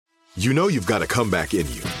You know you've got a comeback in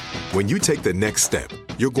you. When you take the next step,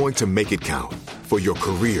 you're going to make it count for your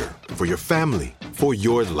career, for your family, for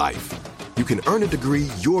your life. You can earn a degree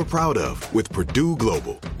you're proud of with Purdue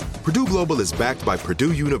Global. Purdue Global is backed by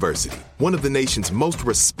Purdue University, one of the nation's most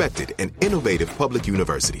respected and innovative public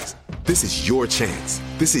universities. This is your chance.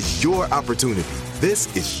 This is your opportunity.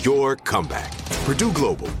 This is your comeback. Purdue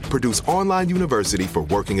Global, Purdue's online university for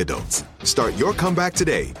working adults. Start your comeback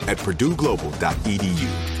today at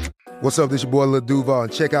purdueglobal.edu. What's up, this your boy Lil Duval,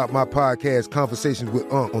 and check out my podcast, Conversations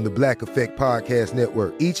with Unc, on the Black Effect Podcast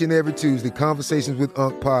Network. Each and every Tuesday, Conversations with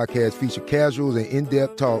Unc podcast feature casuals and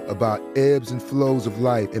in-depth talk about ebbs and flows of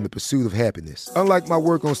life and the pursuit of happiness. Unlike my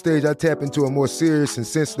work on stage, I tap into a more serious and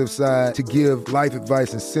sensitive side to give life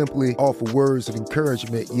advice and simply offer words of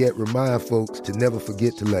encouragement, yet remind folks to never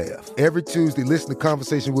forget to laugh. Every Tuesday, listen to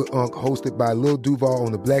Conversation with Unc, hosted by Lil Duval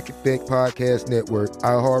on the Black Effect Podcast Network,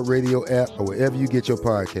 iHeartRadio app, or wherever you get your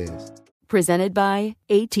podcasts. Presented by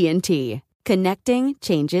AT&T. Connecting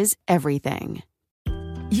changes everything.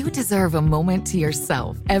 You deserve a moment to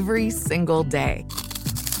yourself every single day.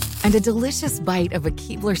 And a delicious bite of a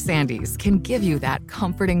Keebler Sandies can give you that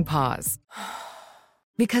comforting pause.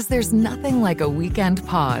 Because there's nothing like a weekend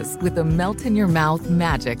pause with the melt-in-your-mouth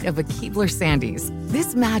magic of a Keebler Sandies.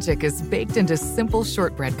 This magic is baked into simple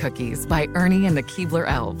shortbread cookies by Ernie and the Keebler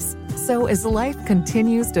Elves. So as life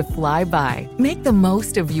continues to fly by, make the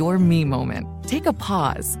most of your me moment. Take a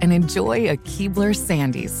pause and enjoy a Keebler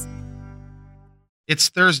Sandies. It's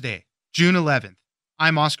Thursday, June 11th.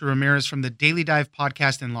 I'm Oscar Ramirez from the Daily Dive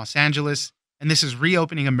podcast in Los Angeles, and this is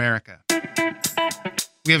Reopening America.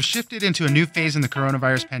 We have shifted into a new phase in the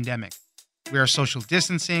coronavirus pandemic. We are social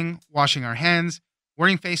distancing, washing our hands,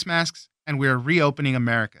 wearing face masks, and we are reopening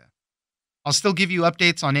America. I'll still give you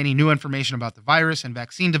updates on any new information about the virus and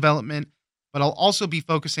vaccine development, but I'll also be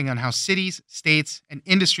focusing on how cities, states, and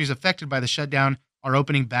industries affected by the shutdown are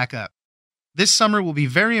opening back up. This summer will be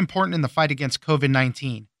very important in the fight against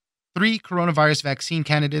COVID-19. 3 coronavirus vaccine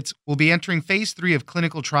candidates will be entering phase 3 of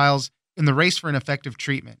clinical trials in the race for an effective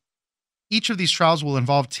treatment. Each of these trials will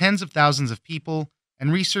involve tens of thousands of people,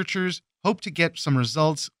 and researchers hope to get some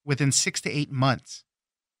results within 6 to 8 months.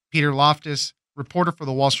 Peter Loftus, reporter for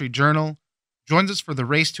the Wall Street Journal, joins us for the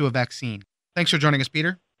race to a vaccine. Thanks for joining us,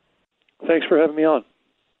 Peter. Thanks for having me on.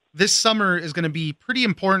 This summer is going to be pretty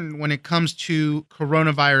important when it comes to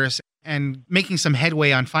coronavirus and making some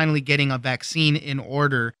headway on finally getting a vaccine in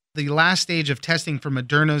order. The last stage of testing for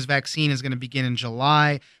Moderna's vaccine is going to begin in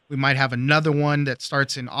July. We might have another one that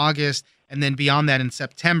starts in August, and then beyond that in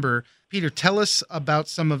September. Peter, tell us about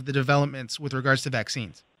some of the developments with regards to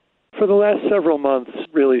vaccines. For the last several months,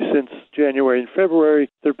 really since January and February,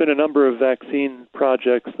 there have been a number of vaccine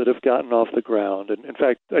projects that have gotten off the ground. And in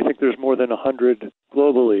fact, I think there's more than 100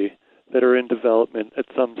 globally that are in development at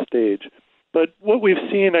some stage. But what we've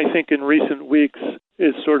seen, I think, in recent weeks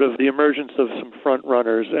is sort of the emergence of some front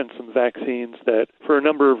runners and some vaccines that, for a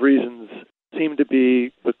number of reasons, seem to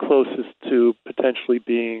be the closest to potentially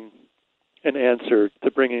being an answer to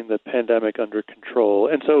bringing the pandemic under control.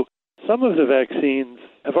 And so some of the vaccines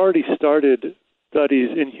have already started studies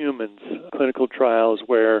in humans, clinical trials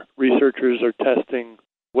where researchers are testing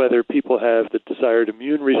whether people have the desired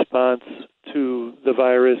immune response to the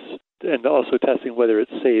virus and also testing whether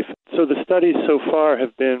it's safe. So the studies so far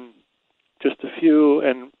have been just a few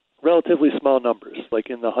and relatively small numbers, like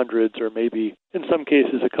in the hundreds or maybe in some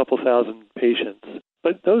cases a couple thousand patients.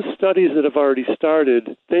 But those studies that have already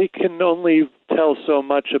started, they can only tell so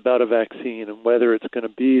much about a vaccine and whether it's going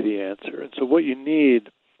to be the answer. And so what you need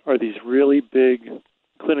are these really big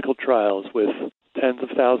clinical trials with tens of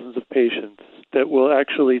thousands of patients that will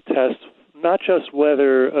actually test not just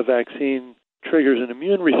whether a vaccine triggers an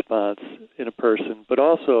immune response in a person, but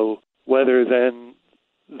also whether then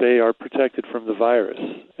they are protected from the virus.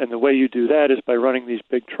 And the way you do that is by running these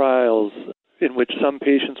big trials in which some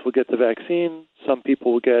patients will get the vaccine, some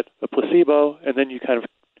people will get a placebo, and then you kind of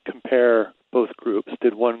compare both groups.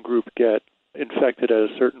 Did one group get infected at a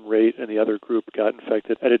certain rate and the other group got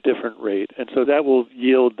infected at a different rate? And so that will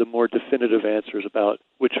yield the more definitive answers about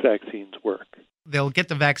which vaccines work. They'll get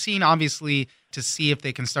the vaccine, obviously, to see if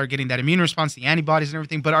they can start getting that immune response, the antibodies and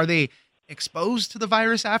everything, but are they exposed to the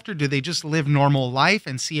virus after? Do they just live normal life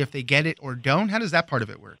and see if they get it or don't? How does that part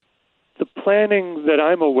of it work? The planning that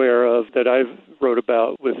I'm aware of, that I've wrote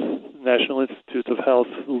about with National Institutes of Health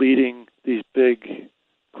leading these big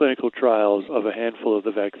clinical trials of a handful of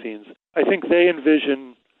the vaccines, I think they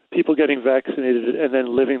envision people getting vaccinated and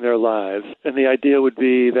then living their lives. And the idea would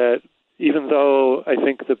be that even though I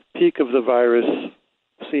think the peak of the virus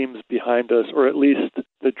seems behind us, or at least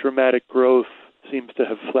the dramatic growth seems to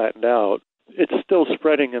have flattened out, it's still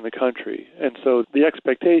spreading in the country. And so the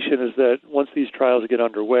expectation is that once these trials get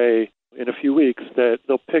underway in a few weeks, that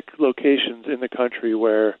they'll pick locations in the country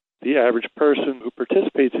where the average person who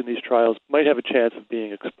participates in these trials might have a chance of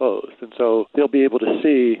being exposed. And so they'll be able to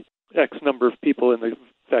see X number of people in the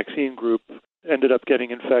vaccine group ended up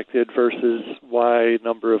getting infected versus Y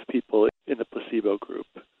number of people in the placebo group.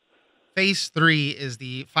 Phase 3 is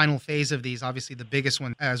the final phase of these, obviously the biggest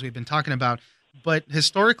one, as we've been talking about. But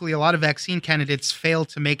historically, a lot of vaccine candidates fail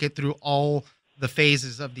to make it through all the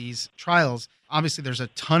phases of these trials. Obviously, there's a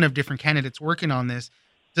ton of different candidates working on this.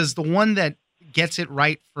 Does the one that gets it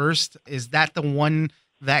right first, is that the one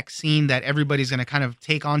vaccine that everybody's going to kind of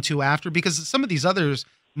take on to after? Because some of these others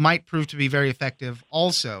might prove to be very effective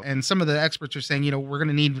also. And some of the experts are saying, we're going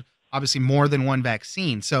to need obviously more than one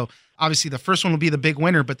vaccine. So obviously the first one will be the big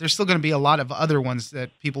winner, but there's still going to be a lot of other ones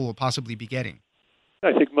that people will possibly be getting.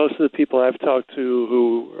 I think most of the people I've talked to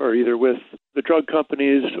who are either with the drug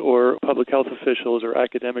companies or public health officials or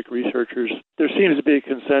academic researchers, there seems to be a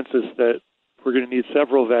consensus that we're going to need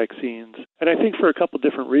several vaccines. And I think for a couple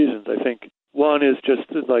different reasons. I think one is just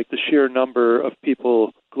like the sheer number of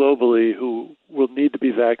people globally who will need to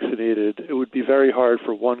be vaccinated. It would be very hard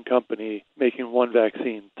for one company making one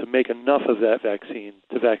vaccine to make enough of that vaccine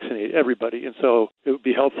to vaccinate everybody. And so it would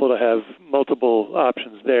be helpful to have multiple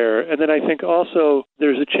options there. And then I think also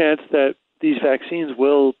there's a chance that these vaccines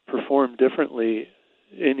will perform differently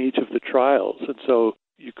in each of the trials. And so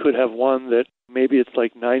you could have one that maybe it's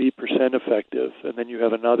like 90% effective, and then you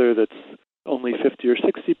have another that's only 50 or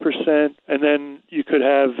 60%, and then you could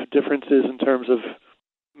have differences in terms of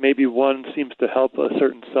maybe one seems to help a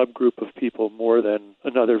certain subgroup of people more than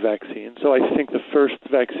another vaccine. So I think the first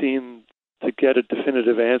vaccine to get a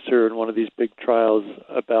definitive answer in one of these big trials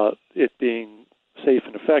about it being safe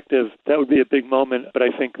and effective, that would be a big moment, but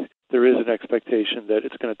I think there is an expectation that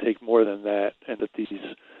it's going to take more than that, and that these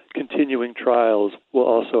continuing trials will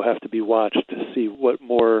also have to be watched to see what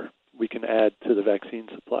more we can add to the vaccine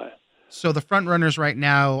supply. So the front runners right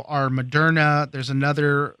now are Moderna. There's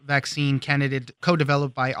another vaccine candidate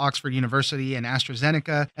co-developed by Oxford University and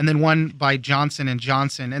AstraZeneca, and then one by Johnson &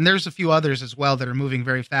 Johnson. And there's a few others as well that are moving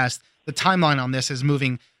very fast. The timeline on this is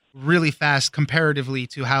moving really fast comparatively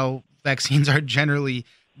to how vaccines are generally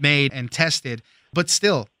made and tested. But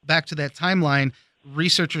still, back to that timeline,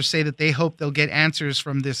 researchers say that they hope they'll get answers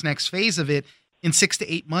from this next phase of it in 6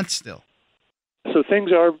 to 8 months still. So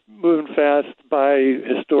things are moving fast by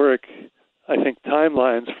historic, I think,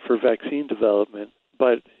 timelines for vaccine development.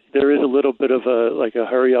 But there is a little bit of a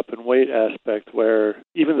hurry up and wait aspect where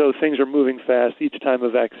even though things are moving fast, each time a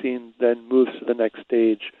vaccine then moves to the next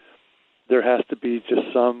stage, there has to be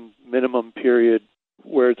just some minimum period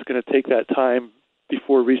where it's going to take that time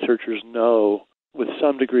before researchers know with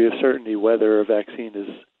some degree of certainty whether a vaccine is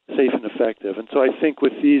safe and effective. And so I think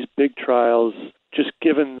with these big trials, just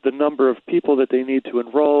given the number of people that they need to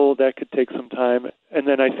enroll, that could take some time. And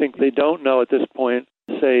then I think they don't know at this point,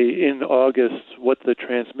 say in August, what the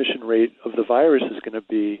transmission rate of the virus is going to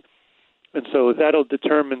be. And so that'll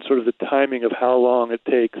determine sort of the timing of how long it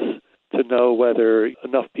takes to know whether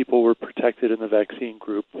enough people were protected in the vaccine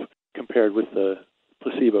group compared with the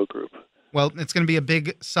placebo group. Well, it's going to be a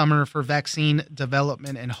big summer for vaccine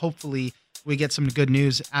development, and hopefully we get some good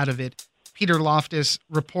news out of it. Peter Loftus,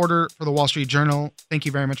 reporter for the Wall Street Journal, thank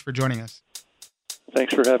you very much for joining us.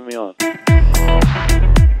 Thanks for having me on.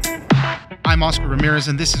 I'm Oscar Ramirez,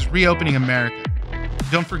 and this is Reopening America.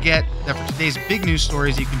 Don't forget that for today's big news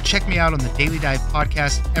stories, you can check me out on the Daily Dive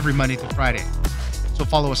podcast every Monday through Friday. So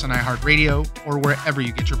follow us on iHeartRadio or wherever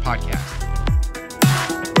you get your podcasts.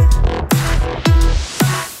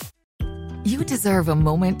 You deserve a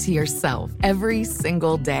moment to yourself every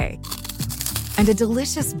single day. And a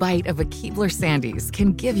delicious bite of a Keebler Sandies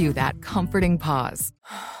can give you that comforting pause.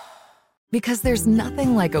 Because there's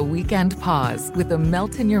nothing like a weekend pause with the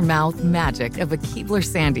melt-in-your-mouth magic of a Keebler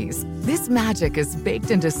Sandies. This magic is baked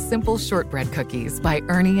into simple shortbread cookies by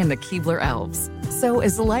Ernie and the Keebler Elves. So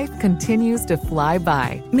as life continues to fly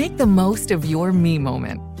by, make the most of your me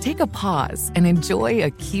moment. Take a pause and enjoy a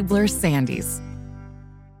Keebler Sandies.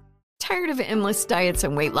 Tired of endless diets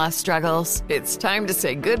and weight loss struggles? It's time to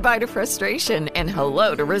say goodbye to frustration and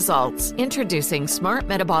hello to results. Introducing Smart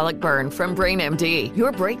Metabolic Burn from BrainMD,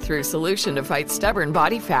 your breakthrough solution to fight stubborn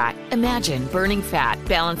body fat. Imagine burning fat,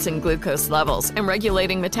 balancing glucose levels, and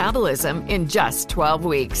regulating metabolism in just 12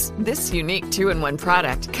 weeks. This unique 2-in-1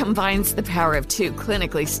 product combines the power of 2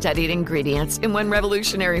 clinically studied ingredients in one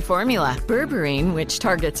revolutionary formula. Berberine, which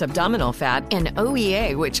targets abdominal fat, and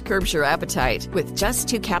OEA, which curbs your appetite. With just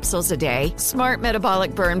 2 capsules a day, Smart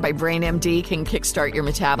Metabolic Burn by BrainMD can kickstart your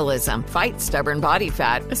metabolism, fight stubborn body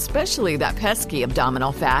fat, especially that pesky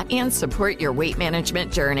abdominal fat, and support your weight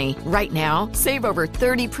management journey. Right now, save over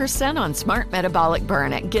 30% on Smart Metabolic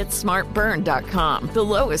Burn at GetSmartBurn.com. The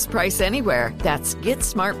lowest price anywhere. That's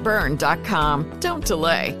GetSmartBurn.com. Don't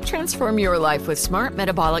delay. Transform your life with Smart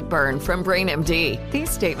Metabolic Burn from BrainMD. These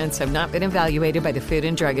statements have not been evaluated by the Food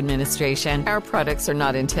and Drug Administration. Our products are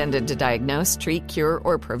not intended to diagnose, treat, cure,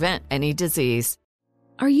 or prevent any disease.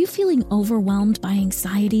 Are you feeling overwhelmed by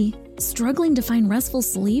anxiety, struggling to find restful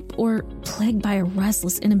sleep, or plagued by a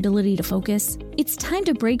restless inability to focus? It's time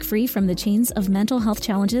to break free from the chains of mental health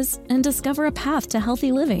challenges and discover a path to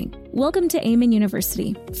healthy living. Welcome to Amen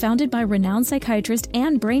University, founded by renowned psychiatrist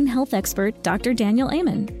and brain health expert Dr. Daniel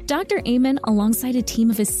Amen. Dr. Amen, alongside a team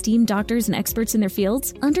of esteemed doctors and experts in their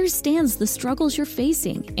fields, understands the struggles you're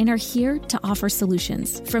facing and are here to offer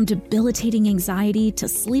solutions. From debilitating anxiety to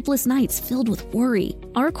sleepless nights filled with worry,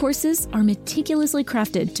 our courses are meticulously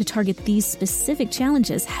crafted to target these specific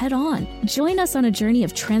challenges head-on. Join us on a journey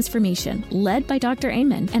of transformation led by Dr.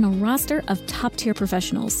 Amen and a roster of top-tier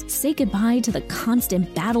professionals. Say goodbye to the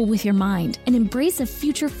constant battle with your mind and embrace a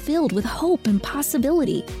future filled with hope and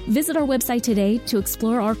possibility. Visit our website today to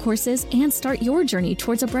explore our courses and start your journey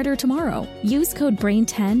towards a brighter tomorrow. Use code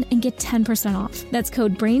BRAIN10 and get 10% off. That's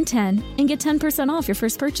code BRAIN10 and get 10% off your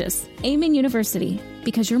first purchase. Amen University,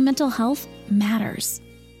 because your mental health matters.